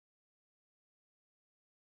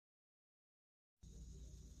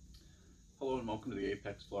Hello and welcome to the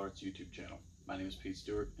Apex Floor Arts YouTube channel. My name is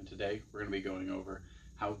Stewart, and today we're going to be going over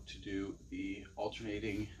how to do the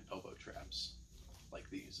alternating elbow traps like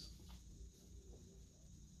these.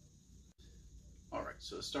 Alright,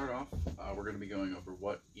 so to start off, we're going to be going over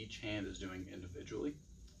what each hand is doing individually.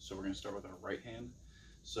 So we're going to start with our right hand.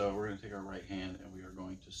 So we're going to take our right hand and we are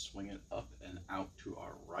going to swing it up and out to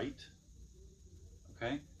our right.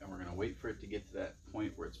 Okay, and we're going to wait for it to get to that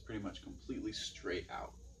point where it's pretty much completely straight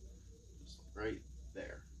out. Just right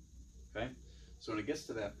there. Okay, so when it gets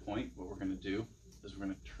to that point, what we're going to do is we're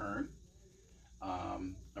going to turn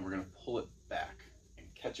and we're going to pull it back and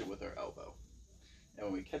catch it with our elbow. And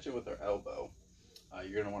when we catch it with our elbow,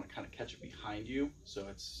 you're going to want to kind of catch it behind you, so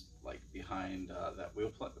it's like behind that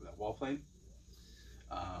wall plane.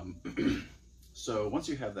 So once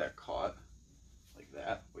you have that caught like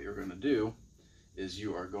that, what you're going to do is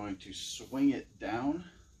you are going to swing it down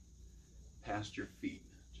past your feet,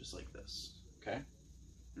 just like this, okay,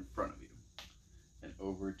 in front of you, and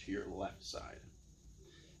over to your left side.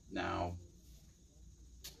 Now,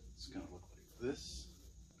 it's going to look like this,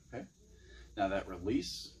 okay? Now that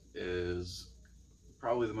release is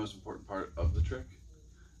probably the most important part of the trick.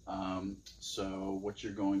 So what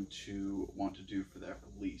you're going to want to do for that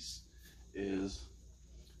release is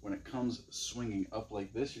when it comes swinging up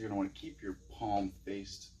like this, you're going to want to keep your palm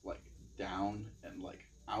faced like down and like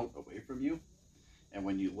out away from you. And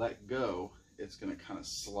when you let go, it's going to kind of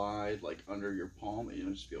slide like under your palm and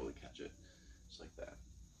you'll just be able to catch it just like that.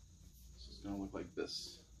 So it's going to look like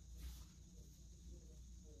this.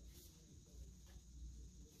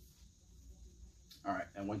 All right,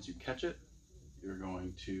 and once you catch it, you're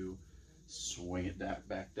going to swing it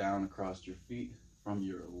back down across your feet from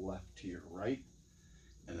your left to your right.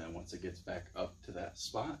 And then once it gets back up to that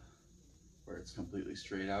spot where it's completely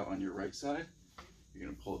straight out on your right side, you're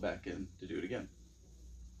going to pull it back in to do it again.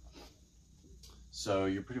 So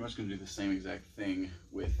you're pretty much going to do the same exact thing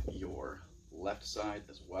with your left side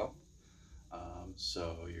as well.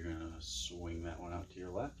 So you're going to swing that one out to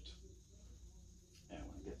your left. And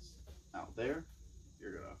when it gets out there,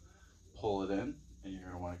 you're going to pull it in, and you're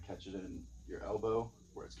going to want to catch it in your elbow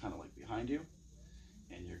where it's kind of like behind you.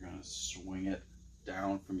 And you're going to swing it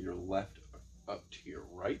down from your left up to your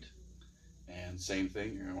right. And same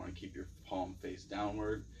thing, you're going to want to keep your palm face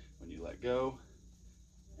downward when you let go.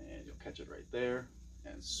 And you'll catch it right there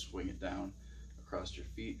and swing it down across your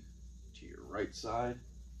feet to your right side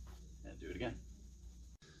and do it again.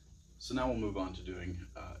 So now we'll move on to doing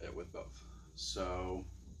it with both. So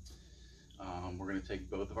we're going to take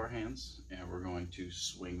both of our hands and we're going to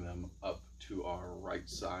swing them up to our right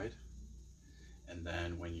side. And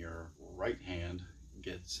then when your right hand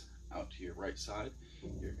gets out to your right side,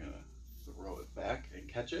 you're going to throw it back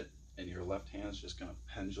and catch it. And your left hand is just going to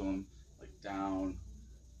pendulum like down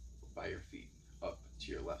by your feet up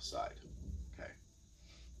to your left side. Okay,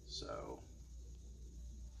 so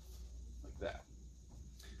like that.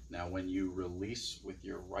 Now when you release with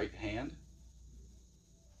your right hand,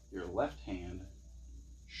 your left hand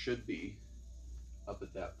should be up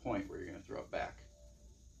at that point where you're going to throw it back.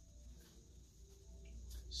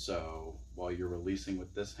 So while you're releasing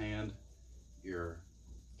with this hand, you're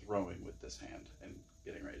throwing with this hand and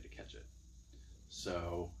getting ready to catch it.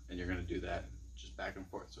 So, and you're going to do that just back and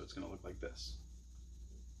forth. So it's going to look like this.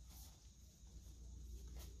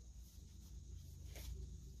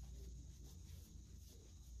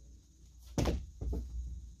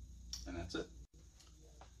 And that's it.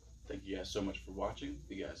 Thank you guys so much for watching.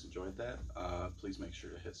 If you guys enjoyed that, please make sure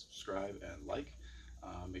to hit subscribe and like.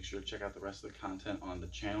 Make sure to check out the rest of the content on the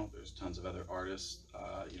channel. There's tons of other artists,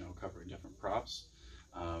 covering different props.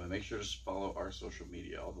 And make sure to follow our social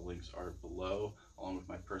media. All the links are below, along with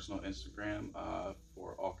my personal Instagram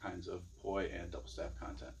for all kinds of poi and double staff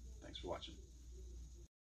content. Thanks for watching.